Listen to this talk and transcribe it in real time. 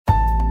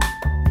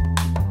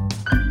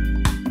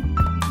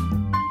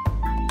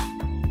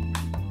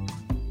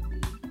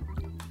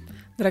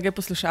Drage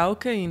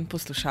poslušalke in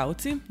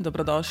poslušalci,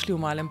 dobrodošli v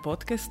malem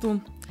podcastu.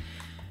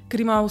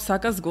 Ker ima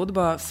vsaka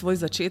zgodba svoj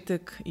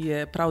začetek,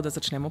 je prav, da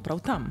začnemo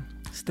prav tam,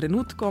 s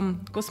trenutkom,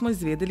 ko smo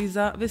izvedeli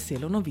za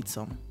veselo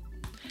novico.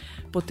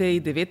 Po tej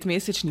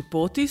 9-mesečni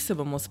poti se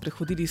bomo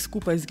sprehodili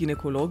skupaj z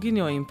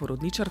ginekologinjo in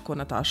porodničarko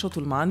Natašo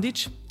Tul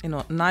Mandić,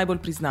 eno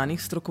najbolj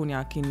priznanih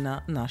strokovnjakinj na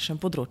našem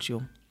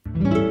področju.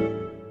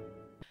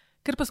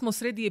 Ker pa smo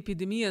sredi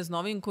epidemije z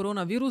novim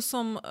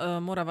koronavirusom,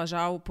 morava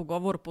žal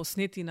pogovor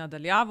posneti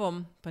nadaljavo,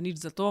 pa nič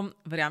zato,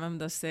 verjamem,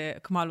 da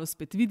se kmalu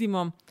spet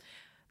vidimo.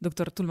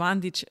 Dr. Tul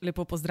Mandić,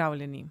 lepo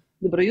pozdravljeni.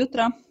 Dobro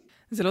jutro.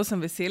 Zelo sem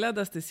vesela,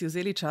 da ste si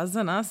vzeli čas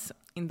za nas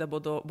in da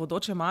bodo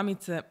bodoče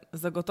mamice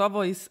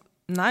zagotovo iz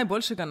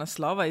najboljšega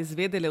naslova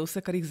izvedele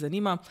vse, kar jih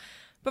zanima,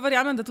 pa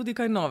verjamem, da tudi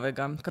kaj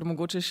novega, kar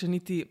mogoče še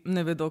niti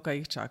ne vedo, kaj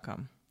jih čaka.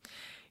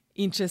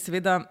 In če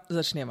seveda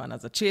začneva na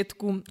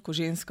začetku, ko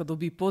ženska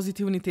dobi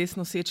pozitivni test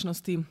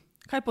nosečnosti,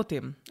 kaj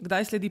potem?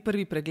 Kdaj sledi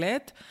prvi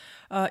pregled?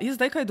 Je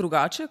zdaj kaj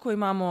drugače, ko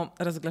imamo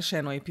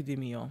razglašeno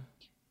epidemijo?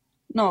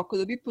 No, ko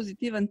dobi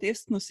pozitiven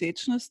test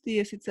nosečnosti,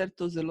 je sicer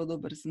to zelo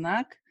dober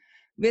znak.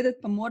 Vedeti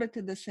pa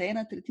morate, da se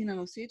 1/3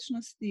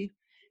 nosečnosti,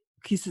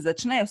 ki se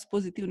začnejo s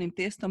pozitivnim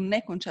testom,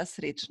 ne konča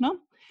srečno.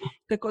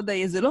 Tako da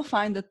je zelo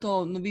fajn, da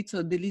to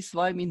novico deli s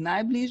svojimi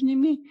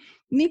najbližnjimi.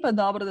 Ni pa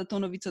dobro, da to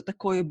novico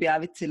takoj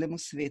objavi celemu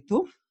svetu.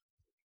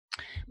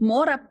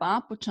 Mora pa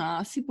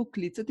počasi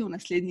poklicati v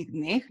naslednjih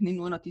dneh, ni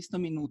nujno tisto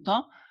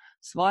minuto,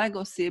 svojega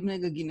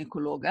osebnega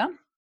ginekologa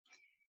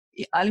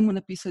ali mu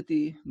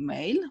napisati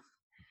mail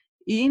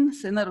in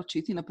se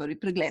naročiti na prvi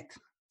pregled.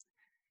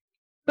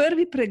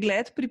 Prvi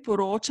pregled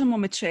priporočamo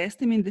med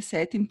 6. in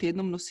 10.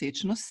 tednom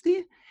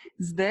nosečnosti.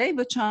 Zdaj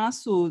v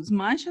času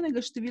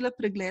zmanjšanega števila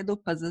pregledov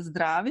pa za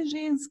zdrave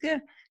ženske,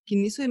 ki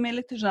niso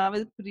imele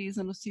težave pri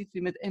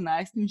zanositvi med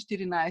 11. in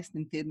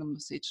 14. tednom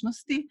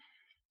nosečnosti.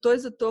 To je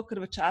zato, ker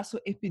v času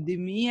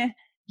epidemije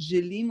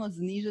želimo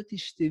znižati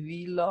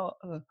število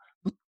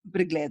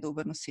pregledov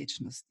v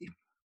nosečnosti.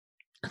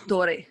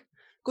 Torej,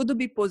 ko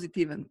dobi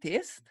pozitiven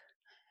test,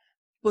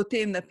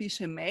 potem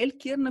napiše mail,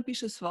 kjer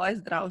napiše svoje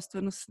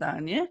zdravstveno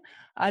stanje,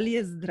 ali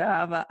je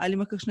zdrava, ali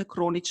ima kakšne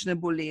kronične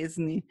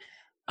bolezni,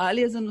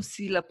 ali je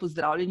zanosila po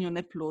zdravljenju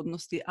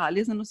neplodnosti,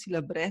 ali je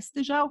zanosila brez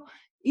težav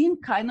in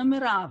kaj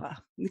namerava.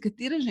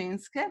 Nekatere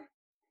ženske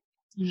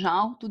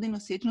žal tudi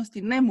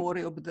nosečnosti ne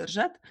morejo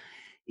obdržati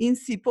in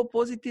si po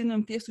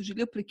pozitivnem testu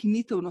želijo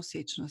prekinitev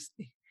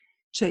nosečnosti.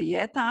 Če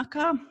je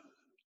taka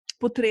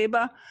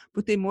potreba,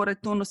 potem mora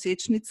to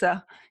nosečnica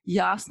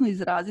jasno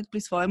izraziti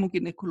pri svojemu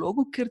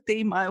ginekologu, ker te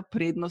imajo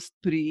prednost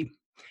pri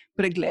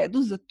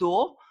pregledu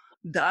zato,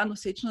 da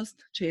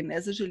nosečnost, če je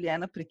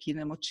nezaželjena,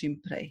 prekinemo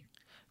čim prej.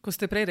 Ko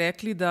ste prej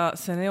rekli, da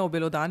se ne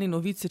obelodani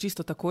novice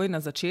čisto takoj na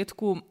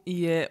začetku,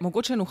 je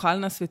mogoče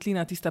nuhalna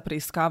svetlina tista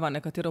preiskava,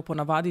 na katero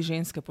ponavadi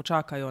ženske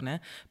počakajo,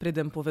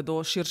 preden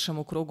povedo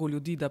širšemu krogu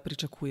ljudi, da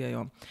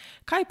pričakujejo.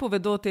 Kaj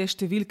povedo te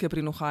številke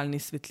pri nuhalni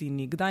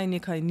svetlini? Kdaj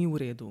nekaj ni v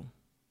redu?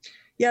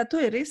 Ja, to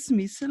je res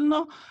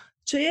smiselno.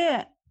 Če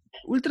je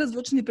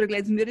ultrazvočni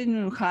pregled z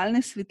merjenjem nuhalne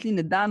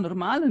svetline da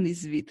normalen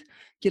izvid,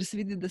 kjer se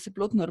vidi, da se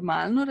plod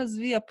normalno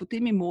razvija,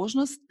 potem je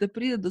možnost, da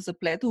pride do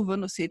zapletov v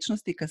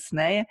nosečnosti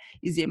kasneje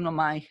izjemno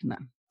majhna.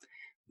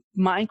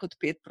 Manj kot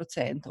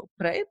 5%.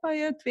 Prej pa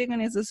je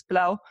tveganje za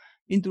splav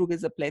in druge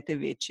zaplete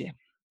večje.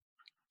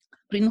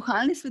 Pri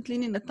nuhalni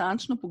svetlini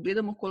natančno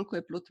pogledamo, koliko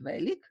je plod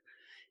velik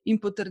in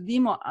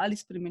potrdimo ali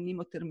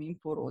spremenimo termin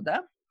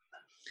poroda.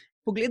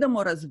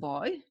 Pogledamo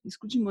razvoj,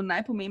 izključimo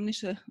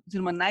najpomembnejše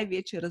oziroma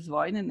največje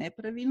razvojne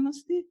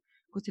nepravilnosti,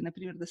 kot je na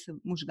primer, da se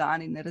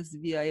možgani ne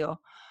razvijajo,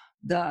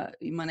 da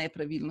ima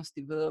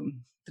nepravilnosti v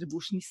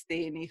trebušni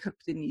steni,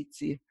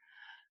 hrbtenici.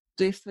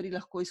 Te stvari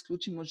lahko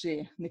izključimo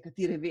že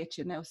nekatere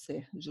večje, ne vse,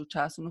 že v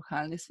času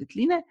nuhalne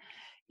svetline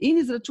in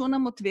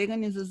izračunamo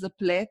tveganje za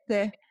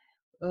zaplete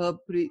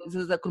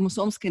za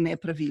kromosomske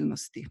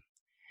nepravilnosti.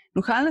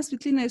 Nuhalna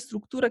svetlina je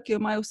struktura, ki jo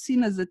imajo vsi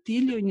na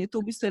zatilju in je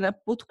to v bistvu ena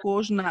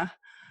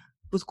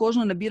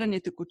podkožno nabiranje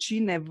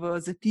tekočine v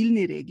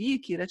zatilni regiji,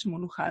 ki rečemo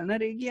nuhalna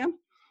regija.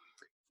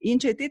 In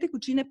če je te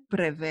tekočine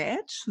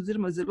preveč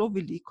oziroma zelo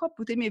veliko,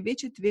 potem je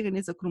večje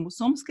tveganje za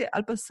kromosomske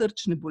ali pa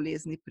srčne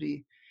bolezni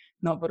pri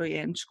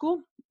novorojenčku.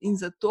 In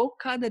zato,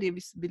 kadar je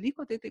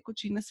veliko te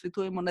tekočine,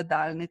 svetujemo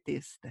nadaljnje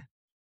teste.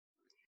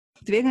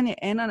 Tveganje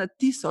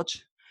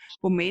 1/1000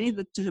 pomeni,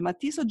 da če ima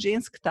 1000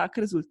 žensk tak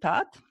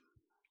rezultat,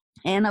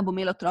 ena bo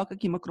imela otroka,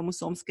 ki ima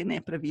kromosomske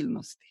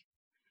nepravilnosti.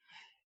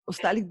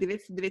 Ostalih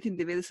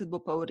 999 bo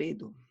pa v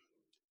redu.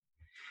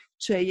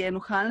 Če je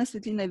nuhalna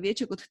svetlina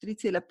večja kot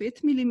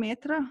 3,5 mm,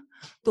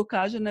 to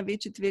kaže na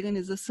večje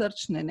tveganje za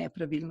srčne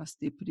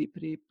nepravilnosti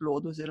pri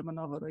plodu oziroma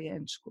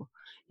novorojenčku.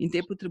 In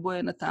te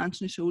potrebujejo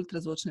natančnejše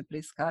ultrazvočne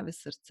preiskave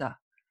srca.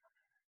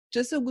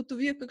 Če se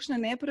ugotovijo kakšne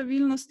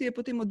nepravilnosti, je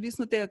potem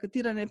odvisno tega,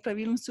 katera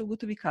nepravilnost se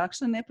ugotovi,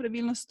 kakšna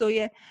nepravilnost to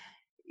je,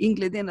 in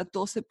glede na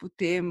to se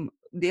potem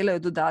delajo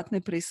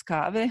dodatne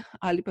preiskave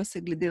ali pa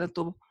se glede na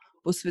to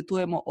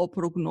posvetujemo o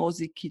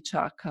prognozi, ki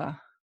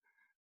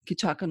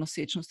čaka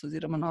nosečnost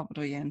oziroma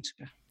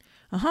novorojenčka.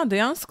 Aha,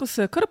 dejansko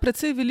se kar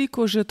precej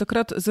veliko že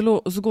takrat zelo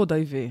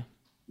zgodaj ve.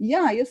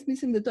 Ja, jaz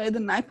mislim, da je to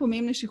eden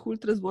najpomembnejših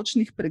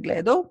ultrazvočnih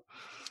pregledov,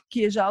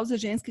 ki je žal za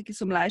ženske, ki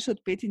so mlajše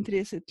od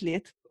 35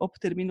 let ob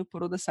terminu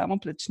poroda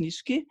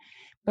samoplačniški,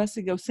 pa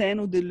se ga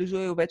vseeno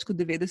udeležujejo v več kot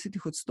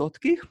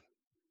 90%,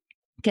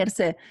 ker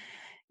se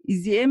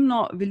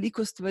izjemno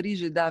veliko stvari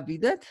že da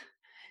videti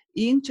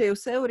in če je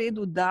vse v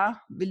redu, da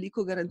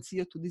veliko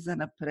garancijo tudi za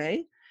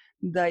naprej,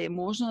 da je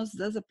možnost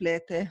za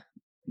zaplete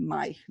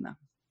majhna.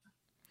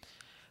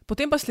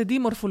 Potem pa sledi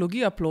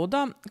morfologija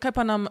ploda. Kaj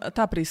pa nam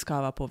ta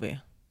preiskava pove?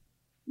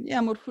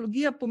 Ja,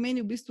 morfologija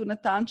pomeni v bistvu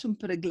natančen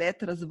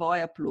pregled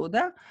razvoja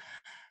ploda.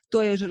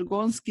 To je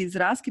žargonski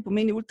izraz, ki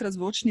pomeni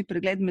ultrazvočni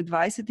pregled med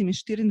 20. in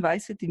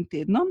 24.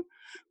 tednom,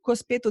 ko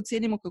spet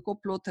ocenimo, kako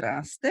plod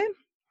raste.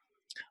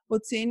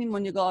 Ocenimo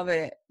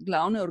njegove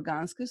glavne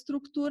organske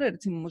strukture,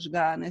 recimo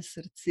možgane,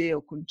 srce,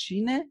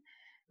 okončine.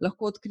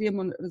 Lahko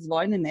odkrijemo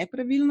razvojne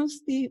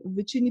nepravilnosti, v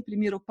večini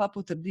primerov pa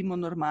potrdimo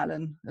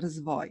normalen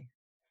razvoj.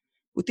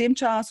 V tem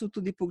času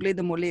tudi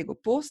pogledamo lego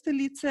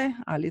posteljice,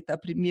 ali je ta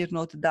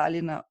primerno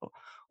oddaljena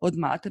od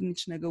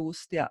materničnega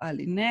ustja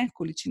ali ne,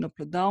 količino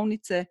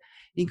plodovnice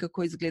in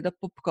kako izgleda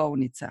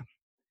popkovnica.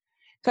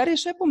 Kar je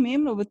še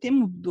pomembno v tem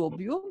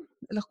obdobju,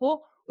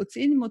 lahko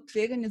ocenimo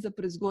tveganje za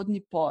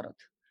prezgodnji porod.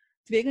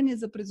 Tveganje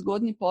za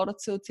prezgodnji porod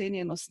se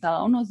oceni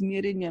enostavno z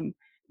merjenjem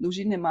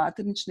dolžine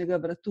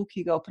materničnega vratu,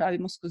 ki ga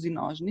opravimo skozi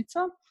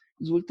nožnico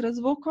z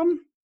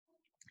ultrazvokom.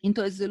 In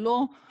to je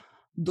zelo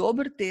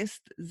dober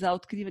test za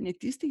odkrivanje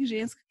tistih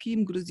žensk, ki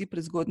jim grozi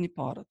prezgodnji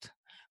porod.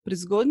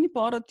 Prezgodnji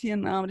porod je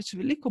namreč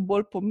veliko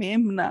bolj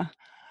pomembna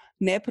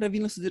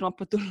nepravilnost oziroma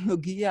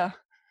patologija,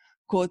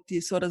 kot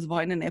so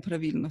razvojne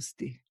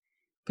nepravilnosti.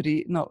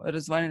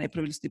 Razvojne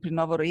nepravilnosti pri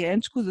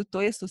novorojenčku,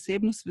 zato jaz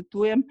osebno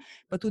svetujem,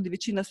 pa tudi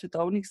večina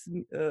svetovnih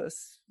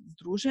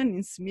združenj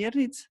in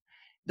smernic,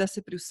 da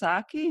se pri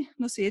vsaki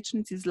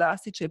nosečnici,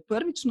 zlasti če je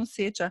prvič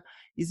noseča,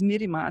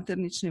 izmeri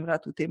maternični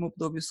vrat v tem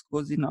obdobju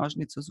skozi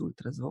nožnico z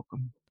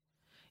ultrazvokom.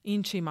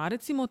 In če ima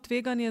recimo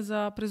tveganje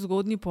za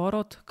prezgodnji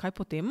porod, kaj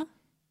potem?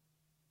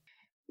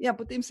 Ja,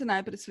 potem se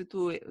najprej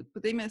svetuje,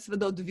 potem je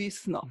seveda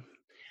odvisno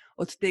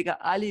od tega,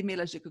 ali je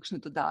imela že kakšne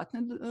dodatne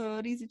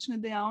rizične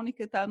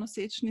dejavnike ta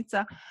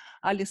nosečnica,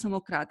 ali je samo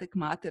kratek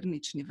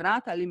maternični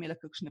vrat, ali je imela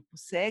kakšne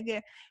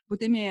posege.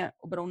 Potem je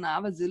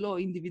obravnava zelo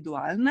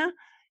individualna.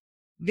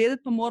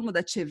 Vedeti pa moramo,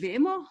 da če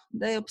vemo,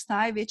 da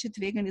obstaja večje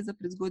tveganje za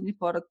prezgodnji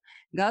porod,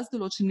 ga z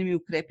določenimi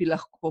ukrepi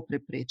lahko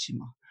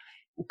preprečimo.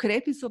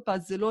 Ukrepi so pa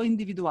zelo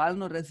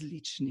individualno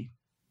različni.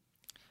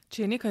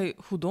 Če je nekaj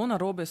hudo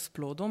narobe s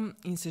plodom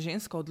in se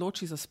ženska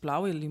odloči za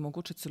splav ali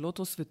mogoče celo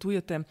to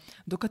svetujete,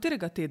 do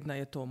katerega tedna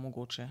je to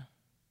mogoče?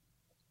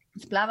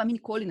 Splava mi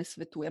nikoli ne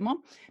svetujemo.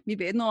 Mi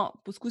vedno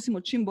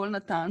poskusimo čim bolj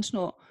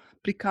natančno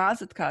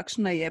prikazati,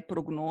 kakšna je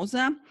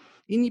prognoza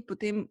in ji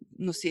potem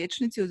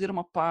nosečnici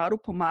oziroma paru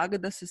pomaga,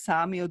 da se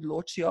sami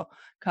odločijo,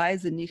 kaj je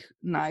za njih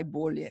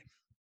najbolje.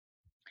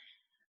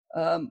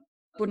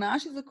 Po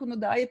naši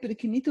zakonodaji je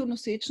prekinitev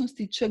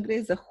nosečnosti, če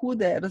gre za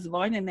hude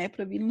razvojne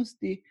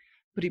nepravilnosti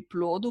pri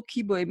plodu,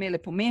 ki bo imele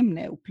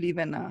pomembne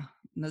vplive na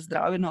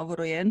zdravje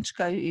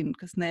novorojenčka in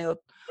kasneje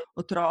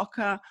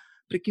otroka,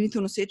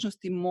 prekinitev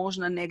nosečnosti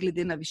možna ne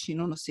glede na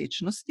višino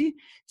nosečnosti.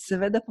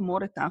 Seveda pa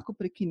mora tako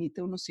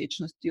prekinitev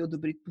nosečnosti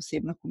odobriti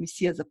posebna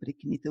komisija za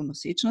prekinitev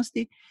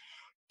nosečnosti,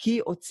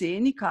 ki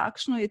oceni,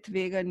 kakšno je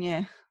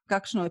tveganje,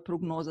 kakšno je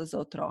prognoza za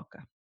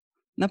otroka.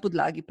 Na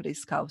podlagi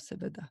preiskav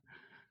seveda.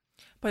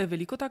 Pa je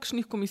veliko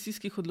takšnih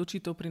komisijskih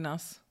odločitev pri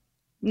nas?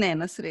 Ne,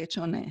 na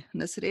srečo ne.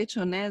 Na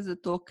srečo ne,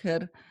 zato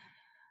ker,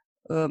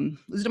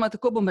 oziroma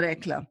tako bom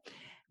rekla,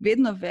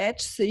 vedno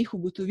več se jih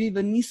ugotovi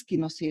v nizki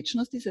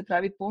nosečnosti, se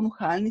pravi po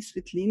nuhalni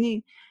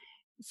svetlini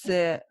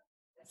se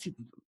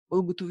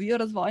ugotovijo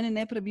razvojne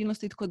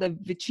nepravilnosti, tako da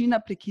večina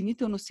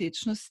prekinitev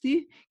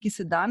nosečnosti, ki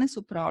se danes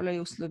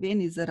opravljajo v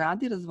Sloveniji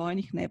zaradi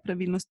razvojnih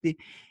nepravilnosti,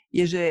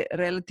 je že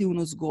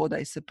relativno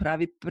zgodaj, se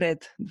pravi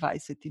pred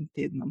 20.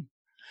 tednom.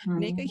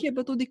 Nekaj je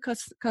pa tudi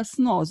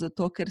kasno,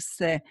 zato ker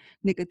se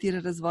nekatere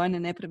razvojne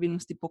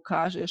nepravilnosti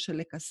pokažejo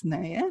šele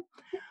kasneje,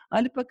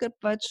 ali pa ker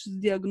pač z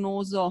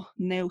diagnozo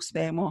ne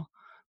uspemo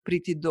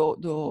priti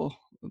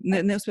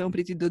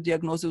do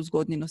diagnoze v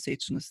zgodnji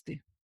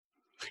nosečnosti.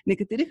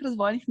 Nekaterih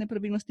razvojnih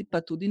nepravilnosti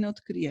pa tudi ne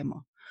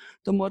odkrijemo.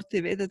 To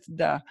morate vedeti,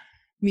 da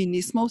mi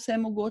nismo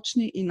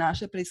vsemogočni in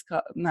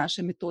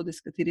naše metode, s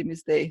katerimi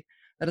zdaj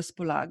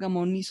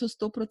razpolagamo, niso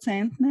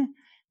 100%.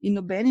 In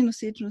nobeni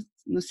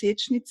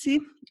nosečnici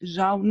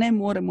žal ne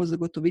moremo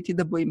zagotoviti,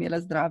 da bo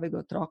imela zdravega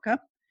otroka.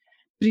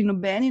 Pri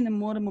nobeni ne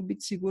moremo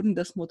biti sigurni,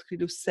 da smo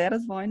odkrili vse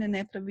razvojne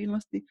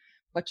nepravilnosti,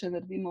 pa če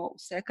naredimo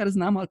vse, kar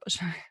znamo ali pa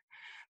še.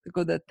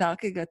 Tako da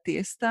takega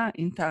testa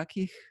in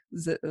takih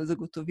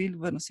zagotovil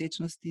v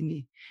nosečnosti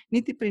ni.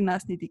 Niti pri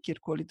nas, niti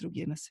kjerkoli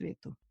drugje na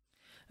svetu.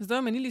 Zdaj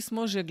omenili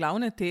smo že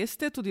glavne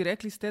teste, tudi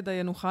rekli ste, da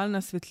je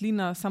nuhalna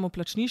svetlina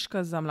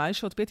samoplačniška za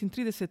mlajše od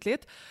 35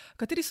 let.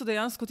 Kateri so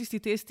dejansko tisti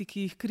testi,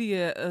 ki jih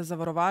krije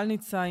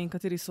zavarovalnica in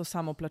kateri so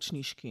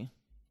samoplačniški?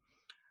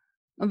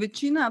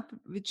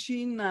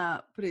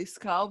 Večina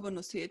preiskav v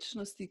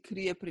nosečnosti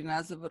krije pri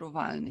nas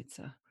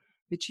zavarovalnica.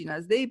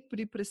 Večina. Zdaj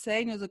pri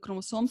presejanju za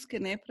kromosomske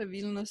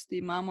nepravilnosti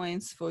imamo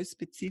en svoj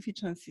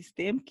specifičen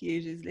sistem, ki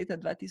je že iz leta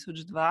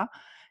 2002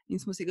 in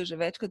smo si ga že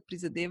večkrat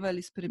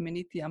prizadevali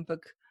spremeniti,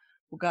 ampak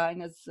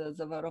pogajanja z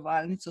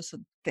zavarovalnico so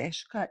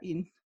težka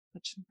in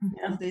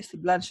zdaj so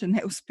bila še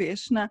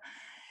neuspešna.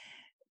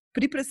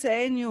 Pri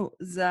presejanju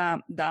za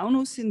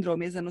Downov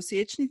sindrom je za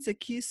nosečnice,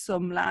 ki so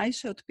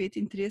mlajše od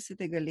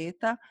 35.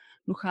 leta,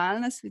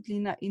 nuhalna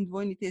svetlina in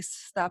dvojni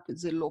test sta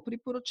zelo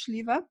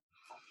priporočljiva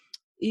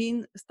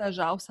in sta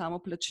žal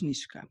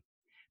samoplačniška.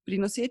 Pri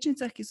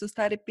nosečnicah, ki so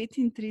stare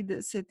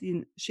 35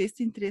 in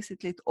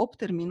 36 let ob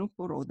terminu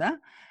poroda,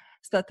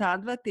 sta ta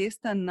dva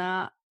testa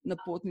na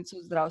napotnico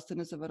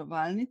zdravstvene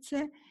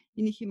zavarovalnice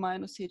in jih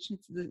imajo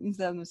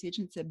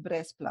nosečnice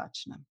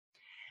brezplačna.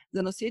 Za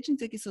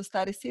nosečnice, ki so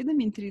stare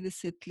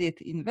 37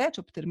 let in več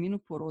ob terminu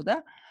poroda,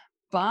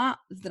 pa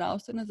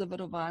zdravstvena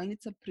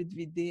zavarovalnica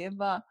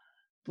predvideva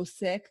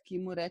poseg,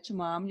 ki mu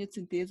rečemo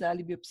amniocenteza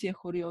ali biopsija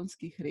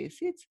horionskih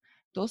resic.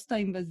 To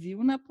sta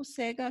invazivna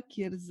posega,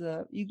 kjer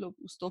z iglo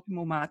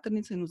vstopimo v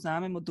maternico in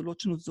vzamemo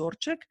določen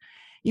vzorček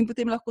in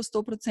potem lahko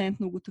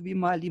 100%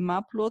 ugotovimo, ali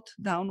ima plod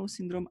Downov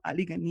sindrom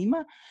ali ga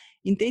nima.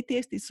 In te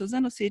testi so za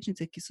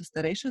nosečnice, ki so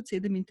starejše od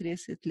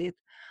 37 let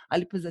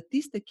ali pa za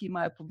tiste, ki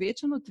imajo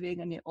povečano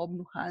tveganje ob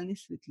nuhalni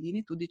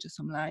svetlini, tudi če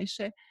so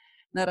mlajše,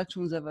 na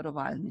račun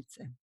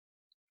zavarovalnice.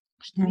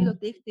 Število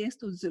teh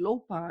testov zelo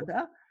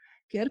upada,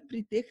 ker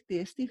pri teh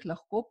testih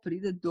lahko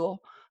pride do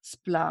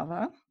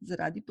splava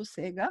zaradi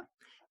posega,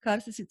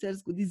 kar se sicer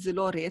zgodi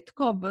zelo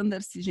redko,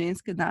 vendar si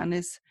ženske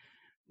danes,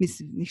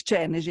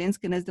 nihče, ne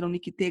ženske, ne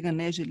zdravniki tega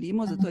ne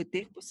želimo, zato je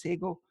teh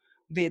posegov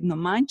vedno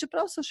manj,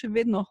 čeprav so še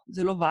vedno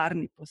zelo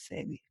varni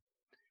posegi.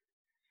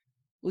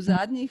 V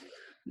zadnjih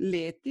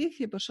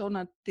letih je prišel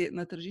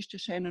na tržišče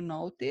še en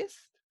nov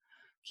test,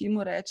 ki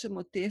mu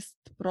rečemo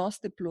test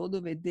proste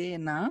plodove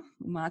DNA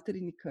v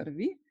materini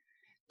krvi.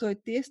 To je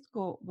test,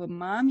 ko v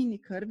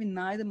mamini krvi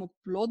najdemo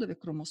plodove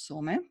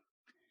kromosome.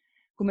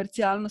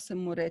 Komercialno se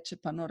mu reče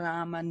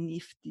panorama,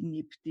 nifti,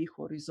 nipti,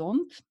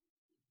 horizont.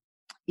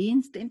 In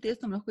s tem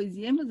testom lahko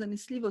izjemno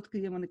zanesljivo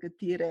odkrijemo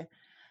nekatere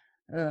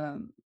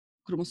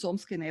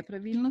kromosomske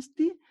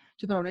nepravilnosti,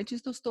 čeprav ne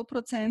čisto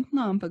 100%,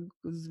 ampak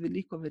z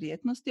veliko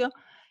verjetnostjo.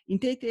 In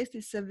te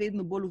testi se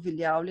vedno bolj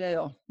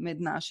uveljavljajo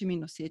med našimi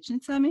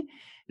nosečnicami.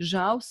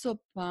 Žal so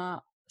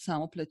pa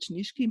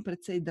samoplačniški in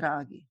precej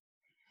dragi.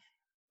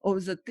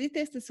 Za te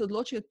teste se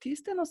odločijo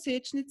tiste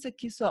nosečnice,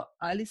 ki so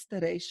ali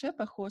starejše,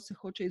 pa se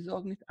hoče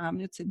izogniti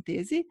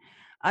amniocentezi,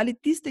 ali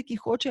tiste, ki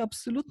hočejo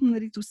absolutno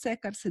narediti vse,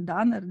 kar se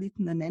da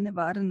narediti na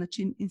nenevaren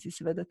način in si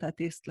seveda ta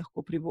test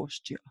lahko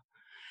privoščijo.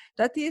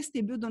 Ta test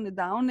je bil do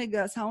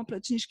nedavnega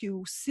samoplačniški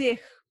v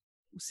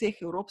vseh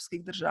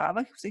evropskih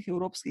državah, vseh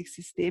evropskih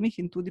sistemih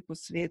in tudi po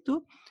svetu.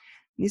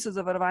 Niso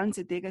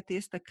zavarovalnice tega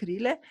testa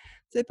krile,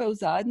 zdaj pa v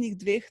zadnjih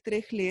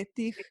 2-3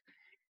 letih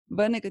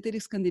v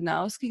nekaterih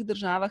skandinavskih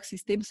državah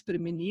sistem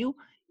spremenil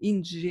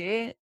in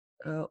že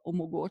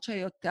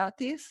omogočajo ta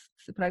test,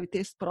 se pravi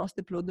test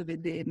proste plodove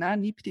DNA,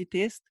 nipti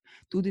test,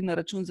 tudi na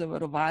račun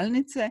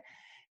zavarovalnice.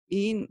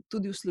 In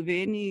tudi v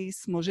Sloveniji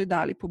smo že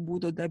dali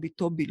pobudo, da bi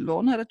to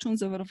bilo na račun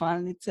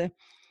zavarovalnice,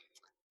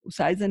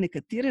 vsaj za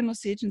nekatere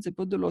nosečnice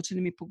pod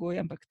določenimi pogoji,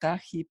 ampak ta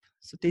hip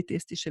so te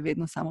testi še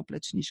vedno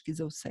samoplačniški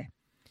za vse.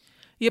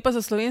 Je pa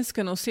za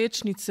slovenske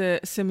nosečnice,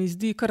 se mi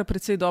zdi, kar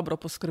precej dobro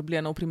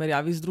poskrbljeno v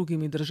primerjavi z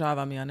drugimi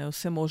državami, a ne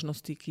vse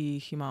možnosti, ki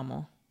jih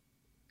imamo.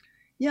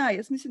 Ja,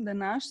 jaz mislim, da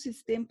naš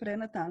sistem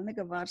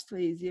prenatalnega varstva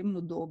je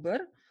izjemno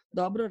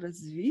dobro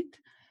razvit.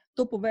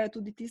 To povejo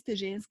tudi tiste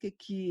ženske,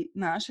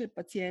 naše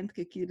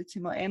pacientke, ki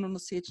recimo eno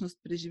nosečnost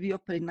preživijo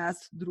pri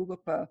nas, drugo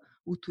pa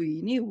v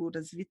tujini, v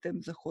razvitem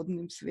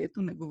zahodnem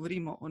svetu, ne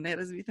govorimo o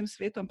nerazvitem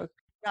svetu, ampak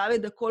pravi,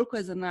 da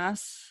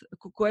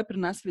kako je pri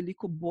nas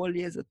veliko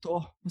bolje za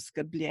to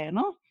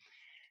poskrbljeno.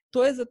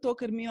 To je zato,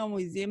 ker mi imamo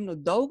izjemno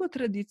dolgo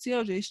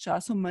tradicijo, že iz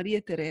časov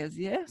Marije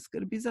Terezije,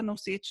 skrbi za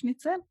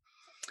nosečnice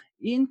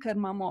in ker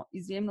imamo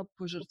izjemno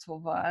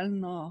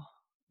požrtvovalno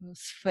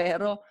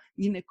sfero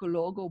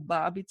ginekologov,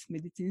 babic,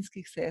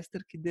 medicinskih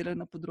sester, ki delajo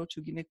na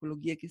področju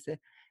ginekologije, ki se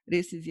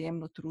res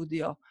izjemno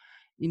trudijo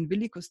in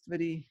veliko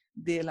stvari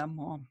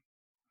delamo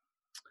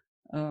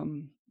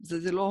za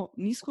zelo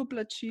nizko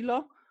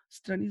plačilo,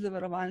 strani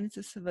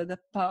zavarovalnice seveda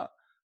pa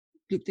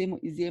kljub temu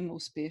izjemno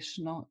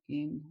uspešno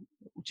in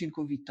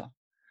učinkovito.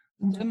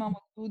 Zato imamo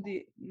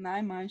tudi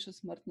najmanjšo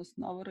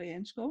smrtnost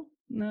novorojenčkov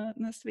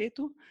na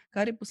svetu,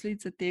 kar je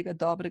posledica tega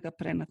dobrega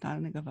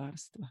prenatalnega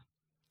varstva.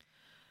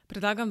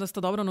 Predlagam, da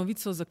sta dobro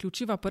novico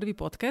zaključiva prvi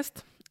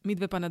podcast,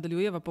 midve pa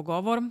nadaljujeva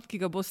pogovor, ki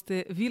ga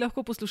boste vi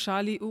lahko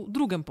poslušali v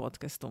drugem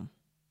podcastu.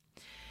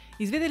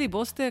 Izvedeli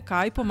boste,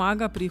 kaj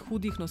pomaga pri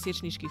hudih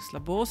nosečniških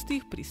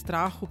slabostih, pri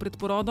strahu pred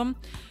porodom,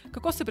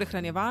 kako se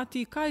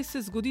prehranjevati, kaj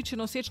se zgodi, če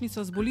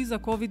nosečnica zboli za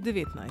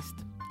COVID-19.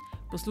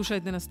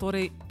 Poslušajte nas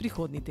torej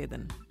prihodnji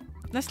teden.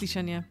 Na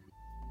slišanje!